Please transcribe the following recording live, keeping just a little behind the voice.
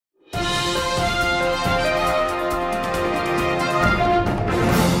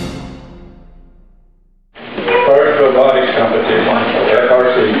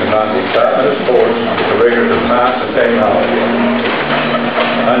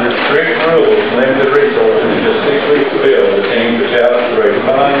strict rules, limited resources, and just 6 weeks to build, the team could challenge to raise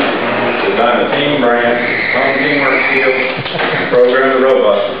funds, design a team brand, hone teamwork skills, and program the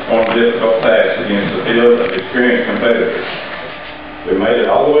robots to perform difficult tasks against the field of experienced competitors. We made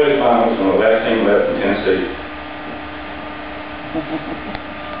it all the way to the finals when the last team left in Tennessee.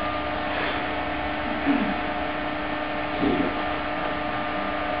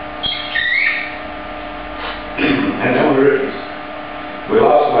 And then the rookies. We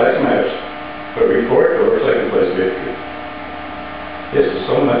lost the last match, but we fought for our second place victory. This was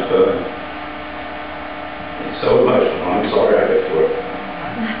so much fun. It's so emotional. I'm sorry I got through it.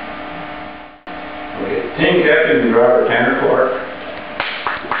 Okay. Team captain and driver Tanner Clark.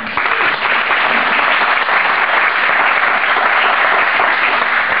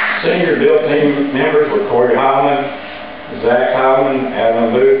 Senior build team members were Corey Holland, Zach Holland,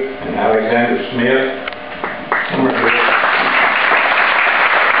 Adam Luke, and Alexander Smith. Some of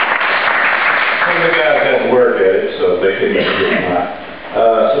the guys had to work at it, so they couldn't get it right.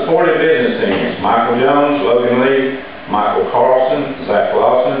 Supported business teams: Michael Jones, Logan Lee, Michael Carlson, Zach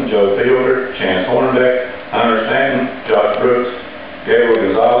Lawson, Joe Fielder, Chance Hornbeck, Hunter Stanton, Josh Brooks, Gabriel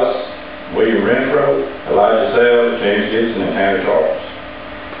Gonzalez, William Renfro, Elijah Sells, James Gibson, and Tanner Charles.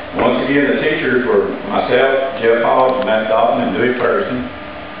 Once again, the teachers were myself, Jeff Hogg, Matt Dalton, and Dewey Ferguson.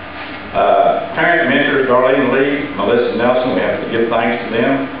 Parent mentors Darlene Lee, Melissa Nelson, we have to give thanks to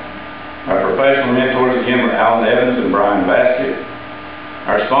them. Our professional mentors again were Alan Evans and Brian Baskett.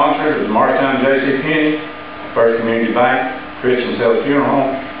 Our sponsors was Marshtown J.C. Penney, First Community Bank, Christian Cell Funeral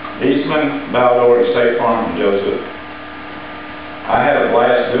Home, Eastman, Baldor, and State Farm, and Joseph. I had a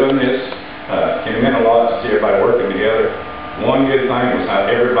blast doing this. It meant a lot to see everybody working together. One good thing was how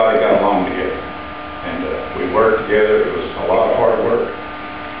everybody got along together. And we worked together. It was a lot of hard work.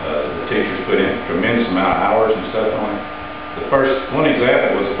 The teachers put in a tremendous amount of hours and stuff on it. One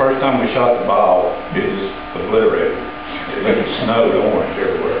example was the first time we shot the ball, it was obliterated. It snowed orange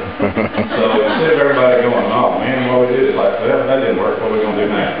everywhere. So instead of everybody going, oh man, what we did is like, well, that didn't work, what are we going to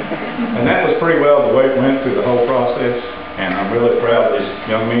do now? And that was pretty well the way it went through the whole process. And I'm really proud of these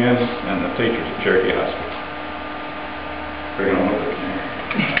young men and the teachers at Cherokee High School.